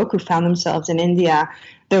this book who found themselves in India,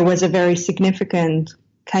 there was a very significant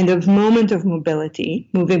kind of moment of mobility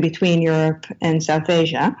moving between Europe and South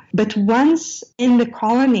Asia. But once in the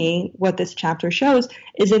colony, what this chapter shows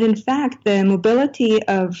is that, in fact, the mobility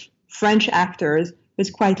of French actors was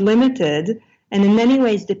quite limited and in many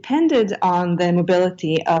ways depended on the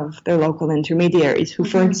mobility of their local intermediaries who,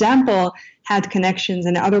 for example, had connections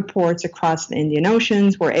in other ports across the Indian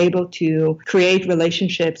Oceans, were able to create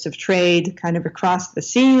relationships of trade kind of across the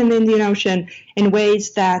sea in the Indian Ocean in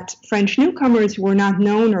ways that French newcomers who were not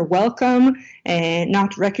known or welcome and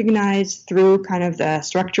not recognized through kind of the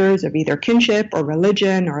structures of either kinship or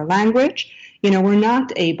religion or language, were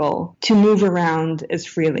not able to move around as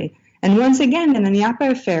freely. And once again, the Nanyapa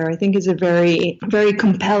affair, I think, is a very, very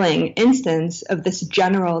compelling instance of this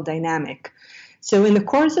general dynamic. So in the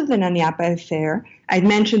course of the Nanyapa affair, I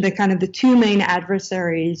mentioned that kind of the two main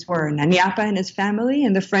adversaries were Nanyapa and his family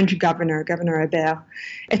and the French governor, Governor Hébert.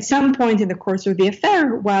 At some point in the course of the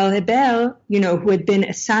affair, while Hébert, who had been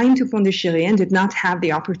assigned to Pondichéry and did not have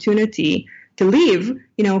the opportunity to leave,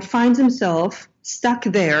 finds himself stuck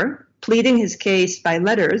there, pleading his case by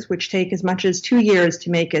letters, which take as much as 2 years to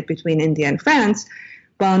make it between India and France,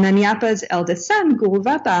 while Nanyapa's eldest son,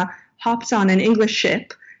 Guruvata, hops on an English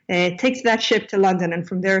ship, takes that ship to London, and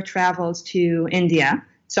from there travels to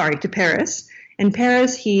Paris. In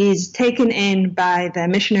Paris, he's taken in by the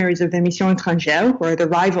missionaries of the Mission Étrangère, who are the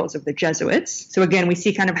rivals of the Jesuits. So again, we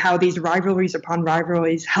see kind of how these rivalries upon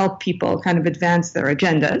rivalries help people kind of advance their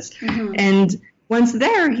agendas. Mm-hmm. And once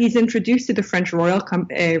there, he's introduced to the French royal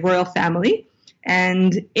family,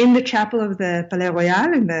 and in the chapel of the Palais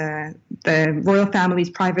Royal, in the royal family's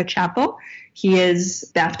private chapel, he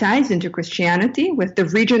is baptized into Christianity with the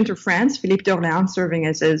regent of France, Philippe d'Orléans, serving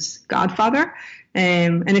as his godfather.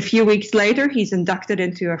 And a few weeks later, he's inducted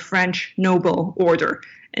into a French noble order,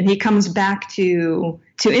 and he comes back to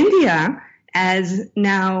India as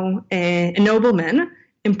now a nobleman.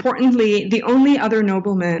 Importantly, the only other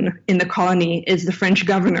nobleman in the colony is the French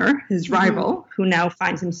governor, his rival, who now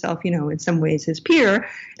finds himself, in some ways his peer,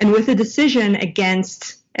 and with a decision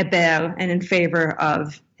against Hébert and in favor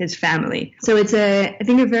of his family. So it's I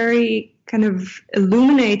think a very kind of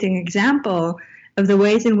illuminating example of the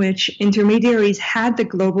ways in which intermediaries had the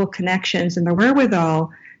global connections and the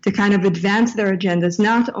wherewithal to kind of advance their agendas,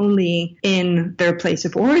 not only in their place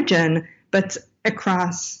of origin, but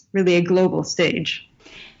across really a global stage.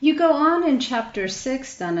 You go on in Chapter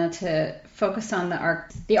 6, Dana, to focus on the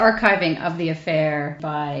archiving of the affair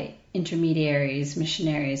by intermediaries,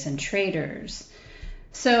 missionaries, and traders.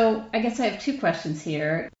 So I guess I have two questions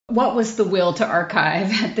here. What was the will to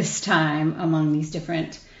archive at this time among these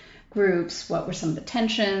different groups? What were some of the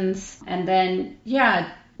tensions? And then,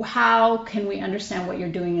 how can we understand what you're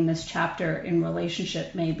doing in this chapter in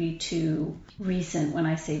relationship maybe to recent, when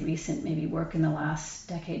I say recent, maybe work in the last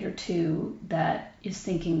decade or two that is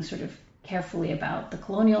thinking sort of carefully about the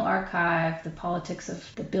colonial archive, the politics of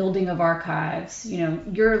the building of archives.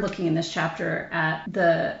 You're looking in this chapter at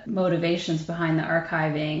the motivations behind the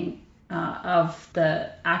archiving of the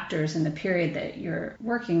actors in the period that you're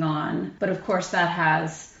working on. But of course that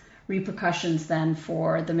has repercussions then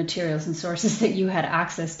for the materials and sources that you had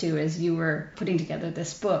access to as you were putting together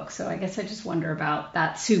this book. So I guess I just wonder about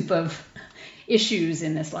that soup of issues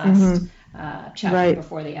in this last chapter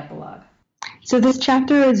before the epilogue. So this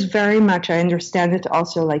chapter is very much, I understand it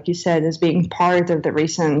also, like you said, as being part of the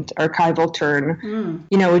recent archival turn,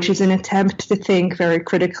 which is an attempt to think very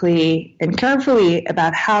critically and carefully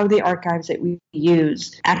about how the archives that we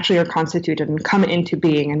use actually are constituted and come into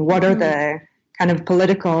being, and what are the kind of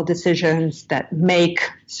political decisions that make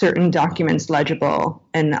certain documents legible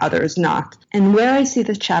and others not. And where I see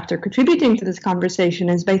this chapter contributing to this conversation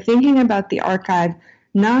is by thinking about the archive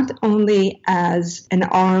not only as an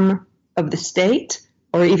arm of the state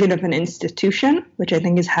or even of an institution, which I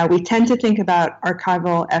think is how we tend to think about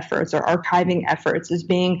archival efforts or archiving efforts as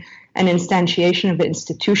being an instantiation of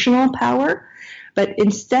institutional power, but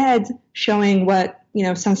instead showing what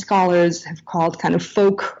some scholars have called kind of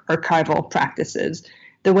folk archival practices,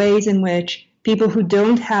 the ways in which people who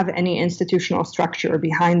don't have any institutional structure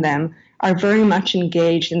behind them are very much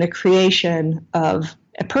engaged in the creation of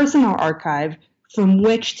a personal archive from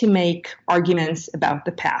which to make arguments about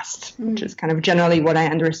the past, which is kind of generally what I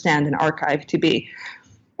understand an archive to be.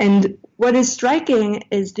 And what is striking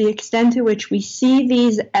is the extent to which we see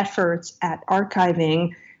these efforts at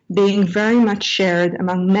archiving being very much shared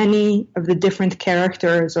among many of the different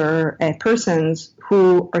characters or persons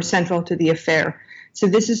who are central to the affair. So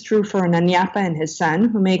this is true for Nanyapa and his son,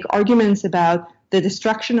 who make arguments about the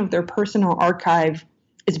destruction of their personal archive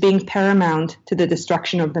as being paramount to the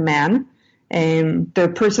destruction of the man. Their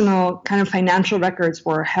personal kind of financial records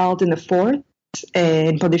were held in the fort,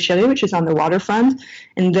 in Pondicherry, which is on the waterfront.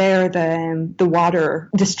 And there the water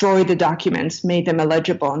destroyed the documents, made them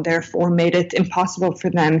illegible, and therefore made it impossible for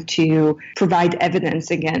them to provide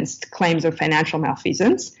evidence against claims of financial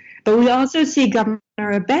malfeasance. But we also see Governor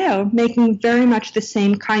Abel making very much the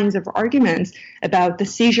same kinds of arguments about the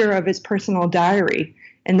seizure of his personal diary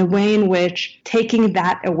and the way in which taking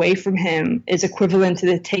that away from him is equivalent to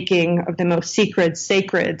the taking of the most secret,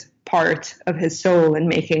 sacred part of his soul and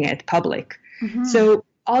making it public. Mm-hmm. So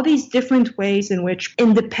all these different ways in which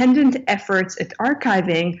independent efforts at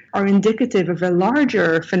archiving are indicative of a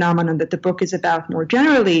larger phenomenon that the book is about more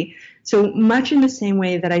generally. So much in the same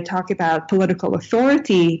way that I talk about political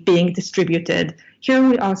authority being distributed, here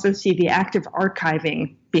we also see the act of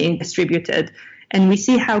archiving being distributed. And we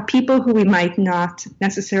see how people who we might not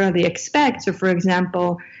necessarily expect, so for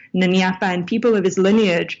example, Nani-Yapa and people of his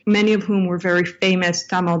lineage, many of whom were very famous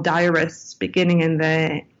Tamil diarists beginning in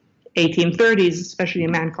the 1830s, especially a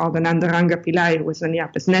man called Anandaranga Pillai, who was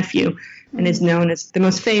Nani-Yapa's nephew and is known as the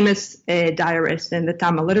most famous diarist in the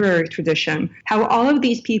Tamil literary tradition, how all of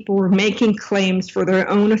these people were making claims for their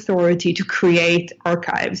own authority to create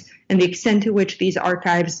archives, and the extent to which these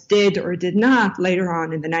archives did or did not later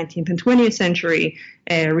on in the 19th and 20th century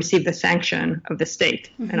receive the sanction of the state.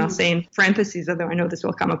 Mm-hmm. And I'll say in parentheses, although I know this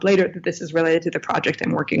will come up later, that this is related to the project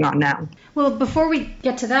I'm working on now. Well, before we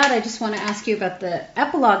get to that, I just want to ask you about the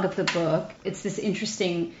epilogue of the book. It's this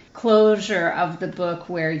interesting closure of the book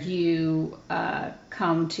where you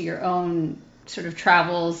come to your own sort of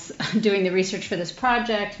travels doing the research for this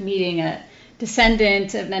project, meeting a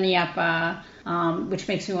descendant of Nani-Yapa, which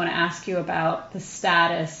makes me want to ask you about the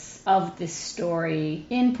status of this story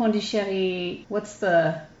in Pondicherry. What's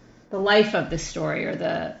the life of this story, or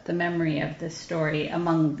the memory of this story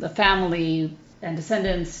among the family and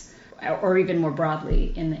descendants, or even more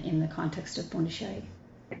broadly in the context of Pondicherry?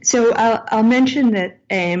 So I'll mention that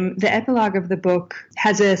the epilogue of the book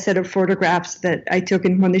has a set of photographs that I took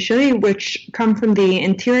in Pondicherry, which come from the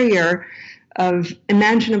interior of a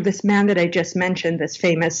mansion of this man that I just mentioned, this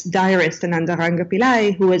famous diarist Anandaranga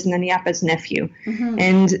Pillai, who was Nani-Yapa's nephew. Mm-hmm.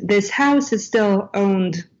 And this house is still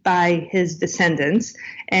owned by his descendants.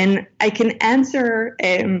 And I can answer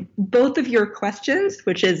both of your questions,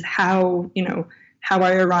 which is how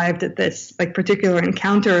I arrived at this particular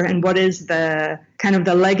encounter and what is the kind of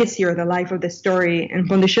the legacy or the life of the story in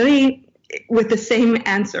Pondicherry, with the same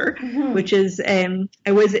answer, mm-hmm. which is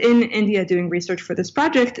I was in India doing research for this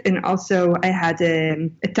project, and also I had a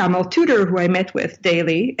Tamil tutor who I met with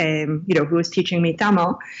daily, who was teaching me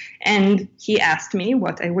Tamil, and he asked me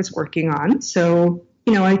what I was working on. So,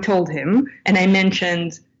 I told him, and I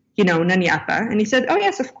mentioned, Nani-Yapa, and he said, "Oh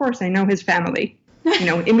yes, of course, I know his family,"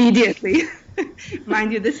 immediately.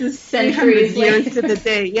 Mind you, this is centuries years to the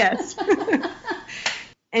day, yes.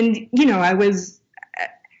 And, I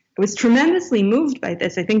was tremendously moved by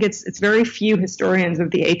this. I think it's very few historians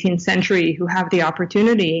of the 18th century who have the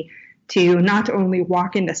opportunity to not only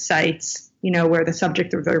walk into sites, where the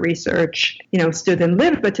subject of their research, stood and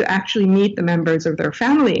lived, but to actually meet the members of their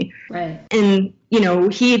family. Right. And,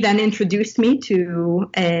 he then introduced me to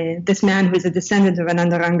this man who is a descendant of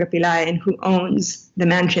Anandaranga Pillai and who owns the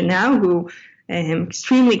mansion now, who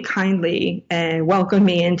extremely kindly welcomed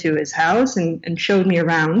me into his house and showed me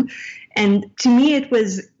around. And to me, it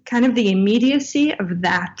was kind of the immediacy of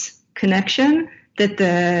that connection that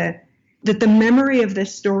the memory of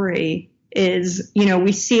this story is,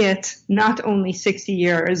 we see it not only 60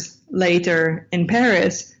 years later in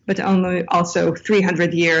Paris, but only also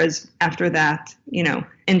 300 years after that,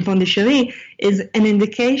 in Pondicherry, is an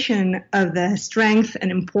indication of the strength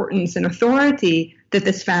and importance and authority that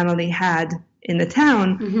this family had in the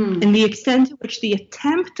town, mm-hmm. and the extent to which the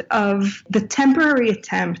temporary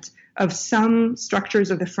attempt of some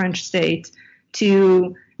structures of the French state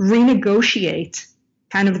to renegotiate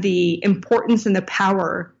kind of the importance and the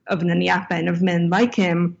power of Nani-Yapa and of men like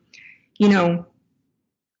him,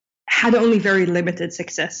 had only very limited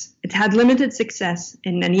success. It had limited success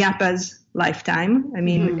in Nani-Yapa's lifetime. I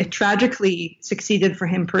mean, It tragically succeeded for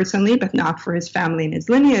him personally, but not for his family and his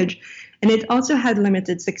lineage. And it also had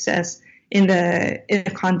limited success in the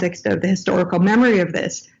context of the historical memory of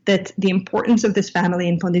this, that the importance of this family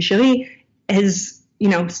in Pondicherry is,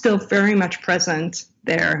 still very much present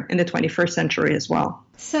there in the 21st century as well.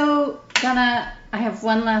 So, Donna, I have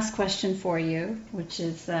one last question for you, which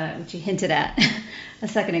is which you hinted at a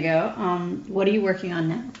second ago. What are you working on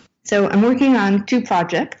now? So I'm working on two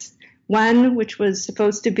projects. One, which was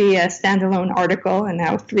supposed to be a standalone article, and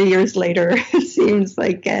now 3 years later, it seems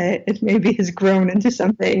like it maybe has grown into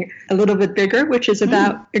something a little bit bigger, which is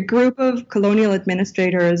about a group of colonial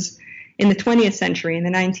administrators in the 20th century, in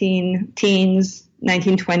the 19-teens,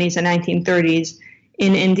 1920s, and 1930s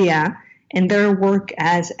in India, and their work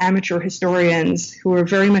as amateur historians who were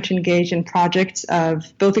very much engaged in projects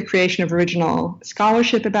of both the creation of original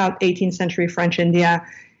scholarship about 18th century French India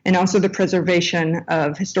and also the preservation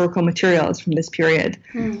of historical materials from this period.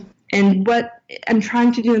 And what I'm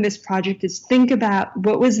trying to do in this project is think about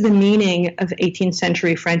what was the meaning of 18th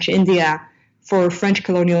century French India for French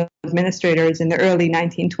colonial administrators in the early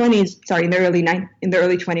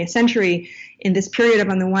 20th century, in this period of,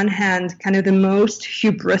 on the one hand, kind of the most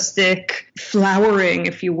hubristic flowering,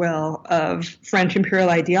 if you will, of French imperial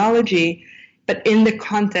ideology, but in the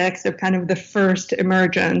context of kind of the first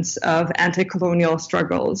emergence of anti-colonial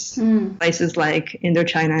struggles, places like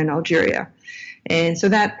Indochina and Algeria. And so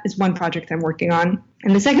that is one project I'm working on.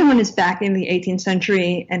 And the second one is back in the 18th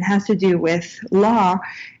century and has to do with law,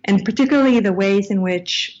 and particularly the ways in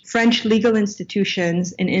which French legal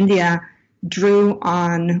institutions in India drew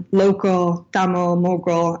on local Tamil,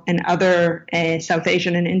 Mughal, and other South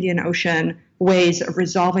Asian and Indian Ocean ways of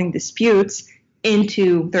resolving disputes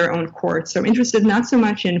into their own courts. So I'm interested not so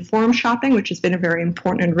much in forum shopping, which has been a very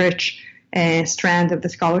important and rich strand of the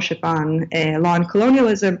scholarship on law and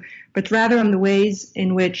colonialism, but rather on the ways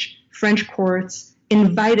in which French courts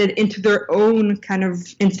invited into their own kind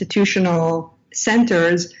of institutional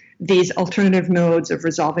centers these alternative modes of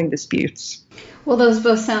resolving disputes. Well, those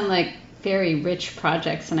both sound like very rich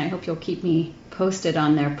projects, and I hope you'll keep me posted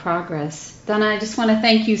on their progress. Donna, I just want to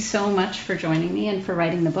thank you so much for joining me and for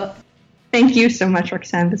writing the book. Thank you so much,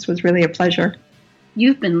 Roxanne. This was really a pleasure.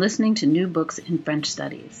 You've been listening to New Books in French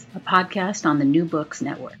Studies, a podcast on the New Books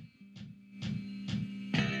Network.